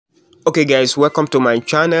Okay guys, welcome to my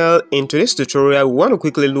channel. In today's tutorial we want to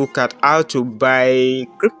quickly look at how to buy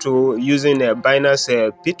crypto using a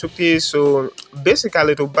Binance p2p. So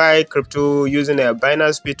basically, to buy crypto using a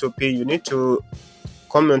Binance p2p, you need to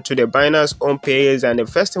come onto the Binance home page, and the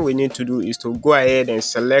first thing we need to do is to go ahead and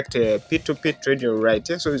select p2p trading right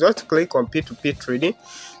here. So you just click on p2p trading.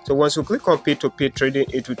 So once you click on p2p trading,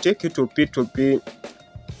 it will take you to p2p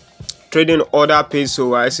trading order page.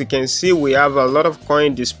 So as you can see, we have a lot of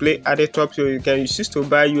coin display at the top, so you can choose to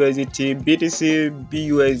buy USDT, BTC,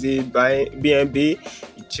 BUSD, buy BNB,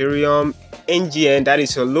 Ethereum, NGN, that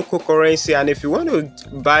is your local currency. And if you want to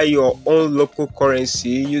buy your own local currency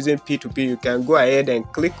using P2P, you can go ahead and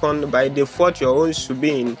click on, by default your own should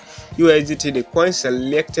be in USDT. The coin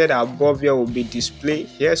selected above here will be displayed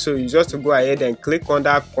here, so you just go ahead and click on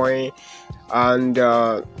that coin, and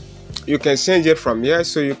you can change it from here.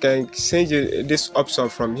 So you can change this option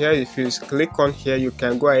from here. If you click on here, you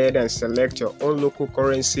can go ahead and select your own local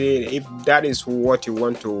currency if that is what you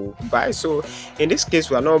want to buy. So in this case,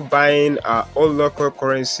 we are not buying our own local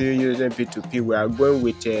currency using P2P. We are going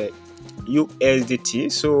with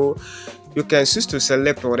USDT. So you can choose to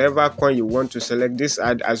select whatever coin you want to select. This,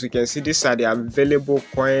 as you can see, these are the available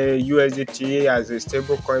coin. USDT as a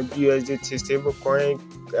stable coin, USDT stable coin,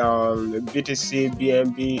 BTC,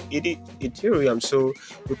 BNB, Ethereum. So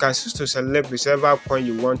you can choose to select whichever coin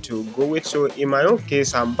you want to go with. So in my own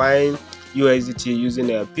case, I'm buying USDT using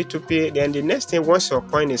a P2P. Then the next thing, once your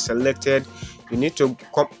coin is selected, you need to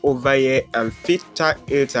come over here and filter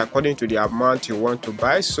it according to the amount you want to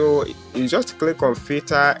buy. So you just click on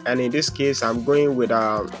filter, and in this case I'm going with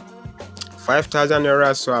 5,000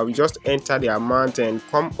 naira. So I will just enter the amount and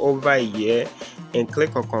come over here and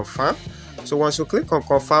click on confirm. So once you click on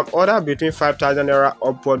confirm, order between 5,000 naira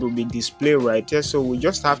upward will be displayed right here. So we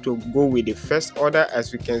just have to go with the first order.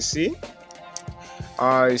 As we can see,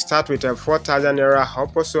 start with a 4,000 naira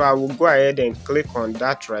upward. So I will go ahead and click on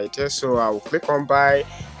that right here. So I will click on buy,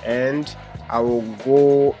 and I will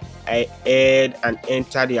go ahead and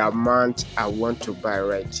enter the amount I want to buy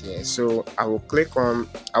right here. So I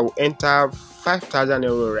will enter 5,000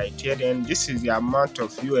 euro right here. Then this is the amount of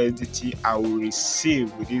USDT I will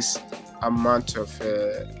receive with this amount of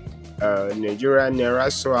Nigerian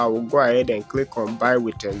naira. So I will go ahead and click on buy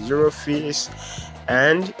with 0 fees,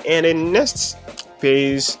 and in the next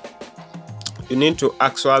page you need to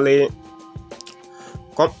actually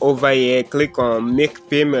come over here, click on make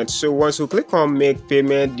payment. So once you click on make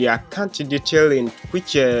payment, the account detail in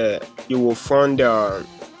which you will fund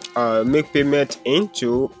make payment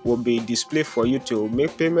into will be displayed for you to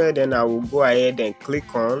make payment. Then I will go ahead and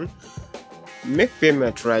click on make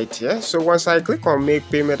payment right here. So once I click on make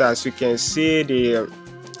payment, as you can see, the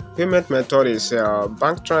payment method is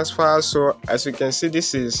bank transfer. So as you can see,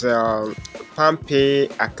 this is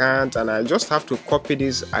PayPal account, and I just have to copy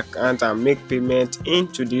this account and make payment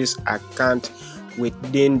into this account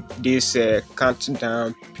within this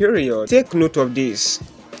countdown period. Take note of this.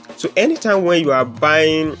 So anytime when you are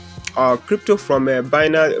buying crypto from a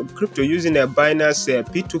Binance, crypto using a Binance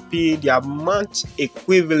P2P, the amount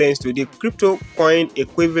equivalent to the crypto coin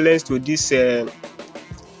equivalent to this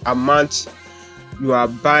amount you are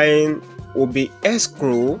buying will be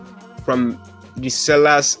escrow from the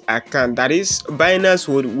seller's account. That is, Binance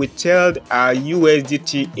would withhold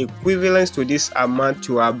USDT equivalent to this amount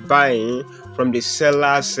you are buying from the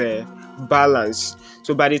seller's balance.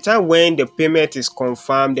 So by the time when the payment is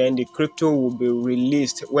confirmed, then the crypto will be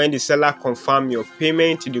released. When the seller confirms your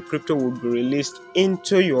payment, the crypto will be released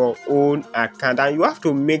into your own account. And you have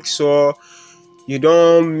to make sure you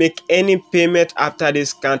don't make any payment after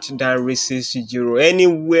this countdown reaches 0.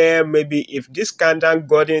 Anywhere, maybe if this countdown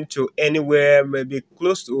got into anywhere maybe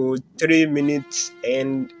close to 3 minutes,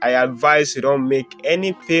 and I advise you don't make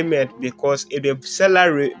any payment, because if the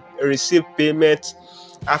seller receive payment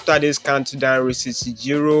after this countdown reaches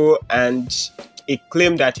 0 and it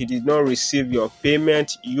claimed that he did not receive your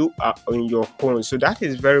payment, you are on your own. So that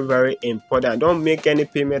is very, very important. Don't make any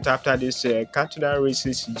payment after this countdown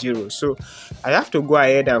reaches 0. So I have to go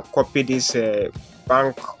ahead and copy this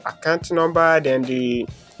bank account number, then the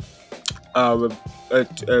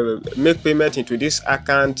make payment into this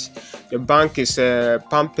account. The bank is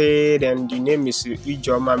PayPal, and the name is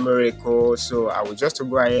Ijoma Miracle. So I will just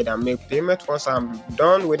go ahead and make payment. Once I'm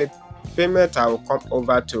done with the payment, I will come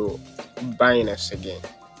over to Binance again.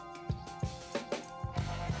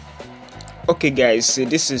 Okay guys, so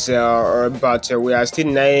this is about we are still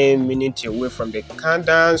 9 minutes away from the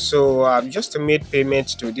countdown. So I've just made payment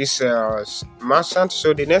to this merchant.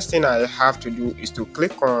 So the next thing I have to do is to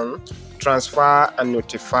click on transfer and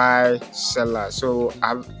notify seller. So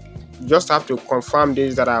I've just have to confirm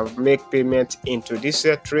this that I've made payment into this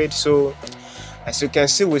trade. So as you can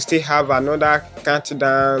see, we still have another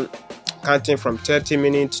countdown, counting from 30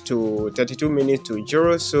 minutes to 32 minutes to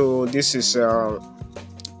 0. So this is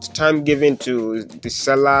time given to the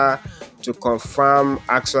seller to confirm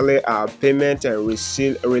actually our payment and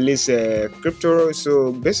release crypto.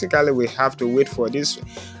 So basically we have to wait for this.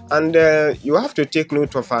 And you have to take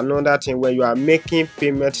note of another thing. When you are making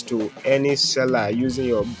payment to any seller using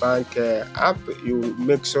your bank app, you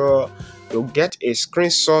make sure you get a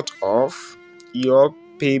screenshot of your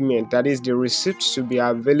payment. That is, the receipt should be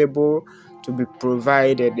available to be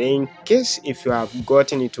provided in case if you have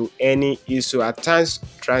gotten into any issue. At times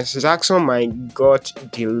transaction might got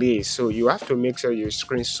delayed, so you have to make sure you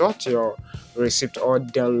screenshot your receipt or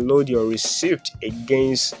download your receipt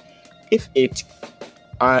against if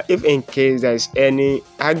in case there is any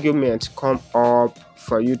argument come up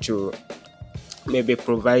for you to maybe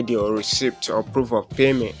provide your receipt or proof of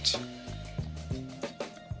payment.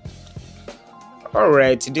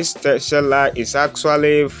 Alright, this seller is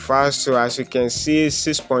actually fast. So as you can see,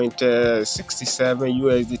 6.67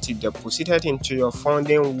 USDT deposited into your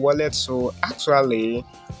funding wallet. So actually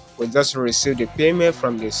we just received the payment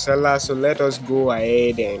from the seller. So let us go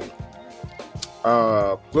ahead and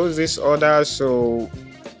close this order. So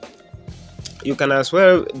you can as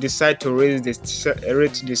well decide to rate the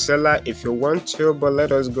seller if you want to, but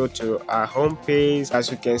let us go to our home page.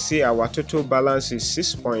 As you can see, our total balance is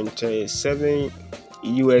 6.7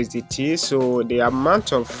 USDT. So the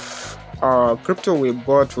amount of crypto we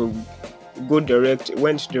bought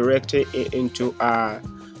went directly into a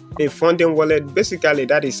funding wallet. Basically,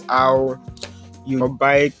 that is how you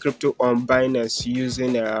buy crypto on Binance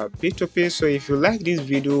using p2p. So if you like this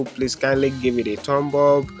video, please kindly give it a thumb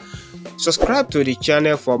up. Subscribe to the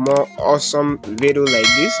channel for more awesome video like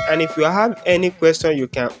this, and if you have any question, you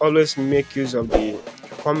can always make use of the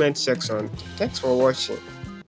comment section. Thanks for watching.